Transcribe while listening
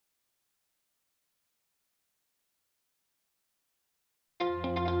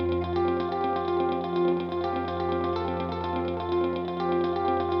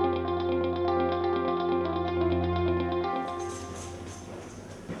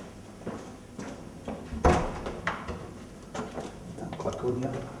going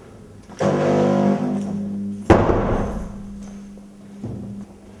here.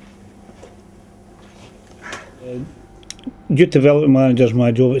 Youth development manager is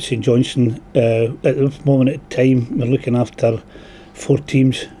my job at St Johnstone. At the moment in time, we're looking after 4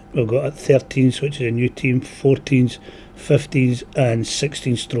 teams. We've got 13s, which is a new team, 14s, 15s, and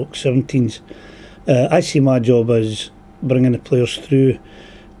 16/17s. I see my job as bringing the players through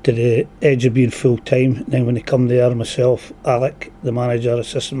to the edge of being full time. Then when they come there, myself, Alec, the manager,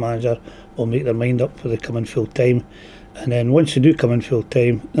 assistant manager, will make their mind up for they come in full time. And then once they do come in full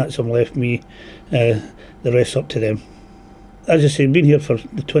time, that's them left me. The rest up to them. As I say, been here for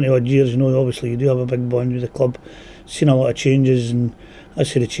the 20 odd years, you know, obviously you do have a big bond with the club. Seen a lot of changes, and I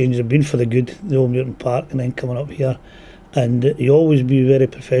say the changes have been for the good, the old Muirton Park and then coming up here. And you always be very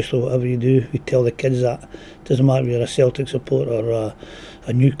professional whatever you do. We tell the kids that. It doesn't matter if you're a Celtic supporter or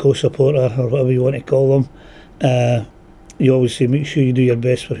a Newco supporter or whatever you want to call them. You always say make sure you do your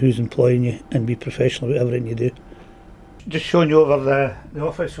best for who's employing you and be professional with everything you do. Just showing you over the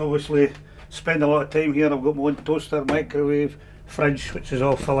office, obviously spend a lot of time here. I've got my own toaster, microwave, fridge, which is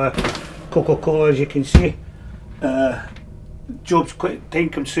all full of Coca-Cola, as you can see. Job's quite time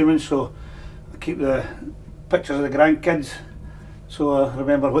consuming, so I keep the pictures of the grandkids so I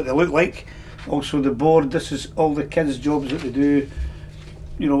remember what they look like. Also the board, this is all the kids' jobs that they do,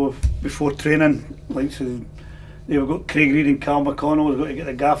 you know, before training. Like, so they've got Craig Reid and Carl McConnell, we've got to get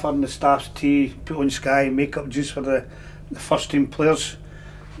the gaffer and the staff's tea, put on Sky, make up juice for the first team players.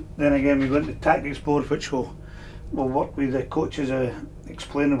 Then again we go into the tactics board, which will work with the coaches,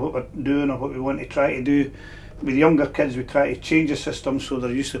 explaining what we're doing or what we want to try to do. With the younger kids we try to change the system so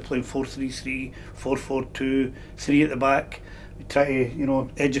they're used to playing 4-3-3, 4-4-2, 3 at the back. We try to, you know,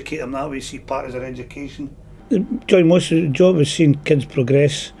 educate them that way, see part as their education. Most of the job is seeing kids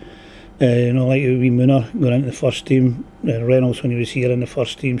progress. You know, like wee Mooner going into the first team, Reynolds when he was here in the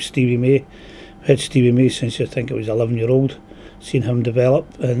first team, Stevie May. We had Stevie May since I think it was 11-year-old. Seen him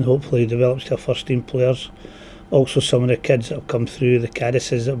develop and hopefully develops to our first team players. Also some of the kids that have come through, the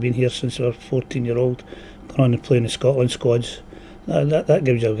Caddises that have been here since they were 14-year-old, gone on and playing the Scotland squads. That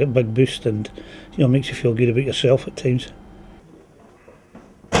gives you a big boost and, you know, makes you feel good about yourself at times.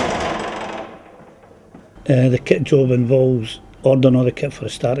 The kit job involves ordering all the kit for the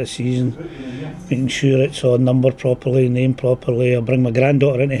start of the season, making sure it's all numbered properly, named properly. I bring my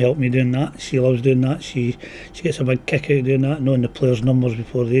granddaughter in to help me doing that. She loves doing that. She gets a big kick out of doing that, knowing the players' numbers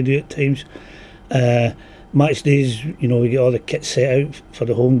before they do at times. Match days, you know, we get all the kit set out for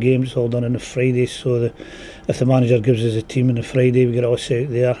the home games. It's all done on the Friday, so if the manager gives us a team on the Friday, we get it all set out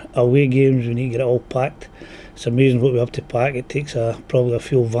there. Away games, we need to get it all packed. It's amazing what we have to pack. It takes probably a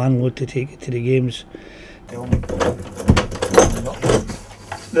full van load to take it to the games.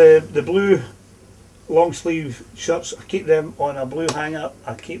 The blue long sleeve shirts, I keep them on a blue hanger.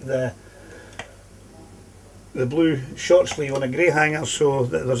 I keep the blue short sleeve on a grey hanger, so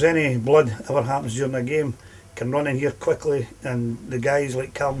that if there's any blood ever happens during a game, can run in here quickly. And the guys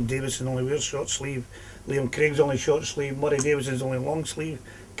like Calvin Davison only wears short sleeve, Liam Craig's only short sleeve, Murray Davison's only long sleeve.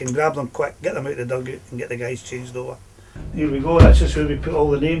 Can grab them quick, get them out of the dugout and get the guys changed over. Here we go, that's just where we put all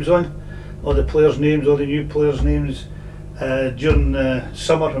the names on, all the players' names, all the new players' names. During the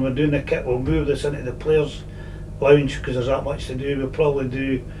summer when we're doing the kit, we'll move this into the players' lounge because there's that much to do. We'll probably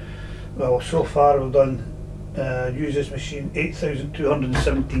do, well, so far we've done use this machine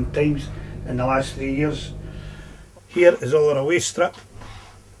 8,217 times in the last 3 years. Here is all our away strip.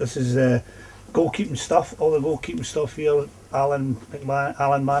 This is goalkeeping stuff, all the goalkeeping stuff here. Alan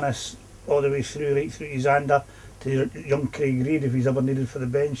Mannis, all the way through, right through to Zander, to young Craig Reid if he's ever needed for the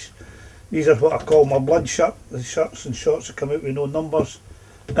bench. These are what I call my blood shirt, the shirts and shorts that come out with no numbers.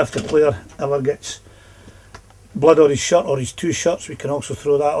 If the player ever gets blood on his shirt or his 2 shirts, we can also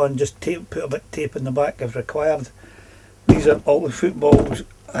throw that on, just tape, put a bit of tape in the back if required. These are all the footballs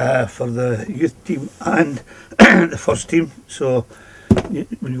for the youth team and the first team, so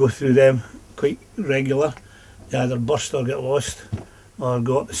we go through them quite regular. They either burst or get lost or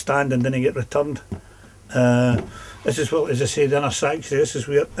go up the stand and then they get returned. This is what, as I said, in our sanctuary, this is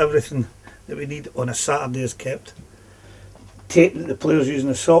where everything that we need on a Saturday is kept. Tape that the players use in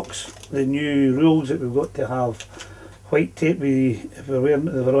the socks, the new rules that we've got to have white tape if we're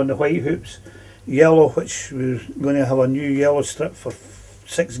on the white hoops, yellow, which we're going to have a new yellow strip for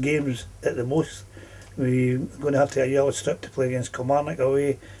 6 games at the most. We're going to have to get a yellow strip to play against Kilmarnock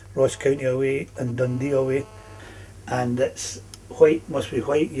away, Ross County away and Dundee away. And it's white must be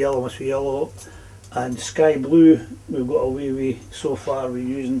white, yellow must be yellow, and sky blue we've got away with. So far we're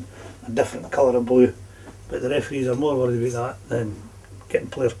using a different colour of blue, but the referees are more worried about that than getting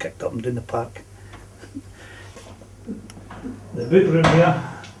players kicked up and down the park. The boot room here,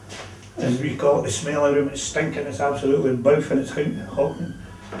 as we call it, the smelly room. It's stinking, it's absolutely bouffing, it's hot.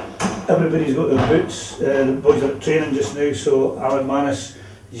 Everybody's got their boots. The boys are training just now, so Alan Manus,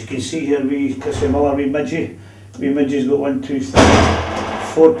 as you can see here, Chrissy Miller, Midgie's got 1, 2, 3,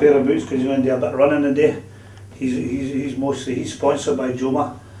 4 pair of boots because he's going to do a bit of running a day. He's sponsored by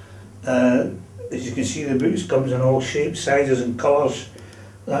Joma. As you can see, the boots comes in all shapes, sizes and colours.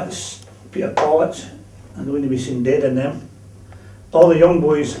 That's Peter Pollitt's. I'm going to be seen dead in them. All the young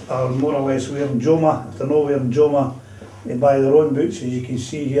boys are more or less wearing Joma. If they're not wearing Joma, they buy their own boots. As you can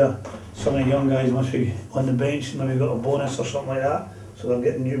see here, some of the young guys must be on the bench, maybe got a bonus or something like that, so they're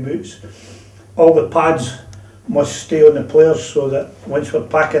getting new boots. All the pads must stay on the players so that once we're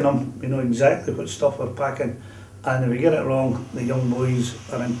packing them, we know exactly what stuff we're packing, and if we get it wrong, the young boys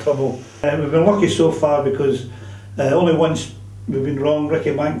are in trouble. We've been lucky so far because only once we've been wrong. Ricky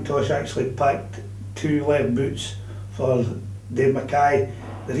McIntosh actually packed 2 left boots for Dave Mackay.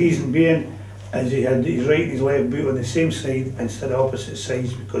 The reason being is he's right his left boot on the same side instead of opposite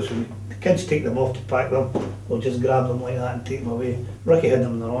sides, because when the kids take them off to pack them, they'll just grab them like that and take them away. Ricky had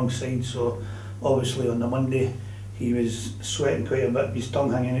them on the wrong side, so obviously on the Monday he was sweating quite a bit, his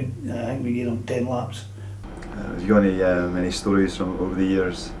tongue hanging out. I think we gave him 10 laps. Have you got any stories from over the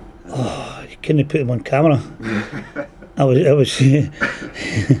years? Oh, you couldn't put them on camera. I was you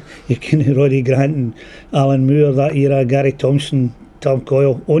couldn't, Roddy Grant and Alan Moore that era, Gary Thompson, Tom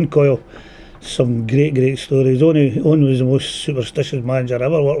Coyle, Owen Coyle. Some great stories. Owen was the most superstitious manager I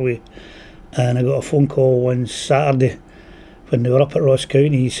ever worked with, and I got a phone call one Saturday when they were up at Ross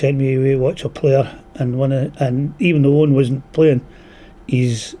County. He sent me away to watch a player, and even though Owen wasn't playing,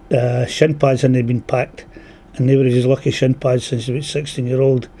 his shin pads hadn't been packed, and they were his lucky shin pads since he was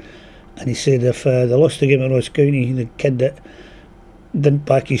 16-year-old. And he said if they lost the game at Ross County, the kid that didn't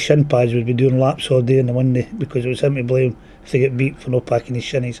pack his shin pads would be doing laps all day on the Monday, because it was him to blame if they get beat for not packing his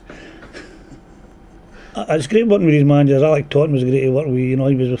shinnies. It's great working with these managers. Alec Totten was great to work with. You know,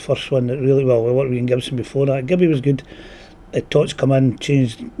 he was the first one that really, well, we worked with in Gibson before that. Gibby was good. Tots come in,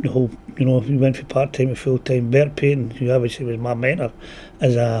 changed the whole, you know, he went from part-time to full-time. Bert Payton, who obviously was my mentor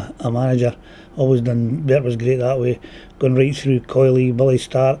as a manager, always done, Bert was great that way. Going right through Coyley, Billy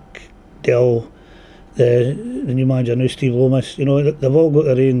Stark, Dell, the new manager now, Steve Lomas. You know, they've all got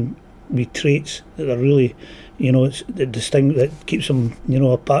their own wee traits that are really, you know, it's the distinct that keeps them, you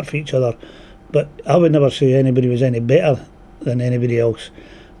know, apart from each other. But I would never say anybody was any better than anybody else.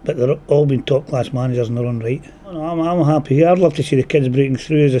 But they're all been top-class managers in their own right. I'm happy. I'd love to see the kids breaking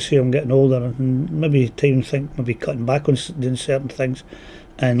through. As I say, I'm getting older, and maybe time to think maybe cutting back on doing certain things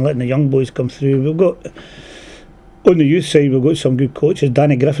and letting the young boys come through. We've got, on the youth side, we've got some good coaches.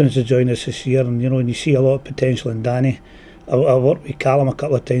 Danny Griffiths has joined us this year, and you know, and you see a lot of potential in Danny. I've worked with Callum a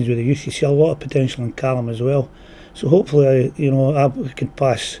couple of times with the youth. You see a lot of potential in Callum as well. So hopefully, you know, I can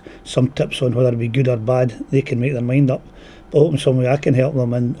pass some tips on whether it be good or bad. They can make their mind up. But hoping some way I can help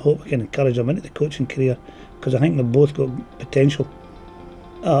them and hope I can encourage them into the coaching career, because I think they've both got potential.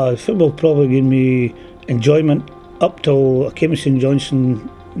 Football probably gave me enjoyment up till I came to St Johnstone.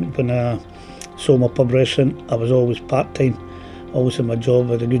 When I sold my pub restaurant, I was always part-time, always in my job.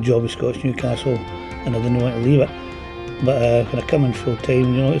 I had a good job with Scottish Newcastle, and I didn't want to leave it. But when I come in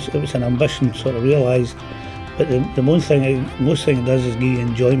full-time, you know, it was an ambition sort of realised. But the most thing it does is give you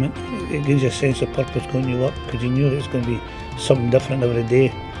enjoyment. It gives you a sense of purpose going to work, because you knew that it's going to be something different every day,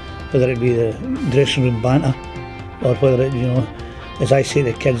 whether it be the dressing room banter or whether it, you know, as I say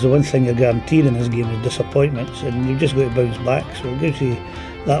to the kids, the one thing you're guaranteed in this game is disappointments, and you've just got to bounce back. So it gives you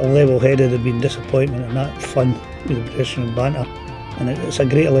that level-headed of being disappointment and that fun with the dressing room banter, and it's a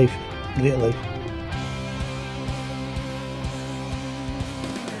great life, great life.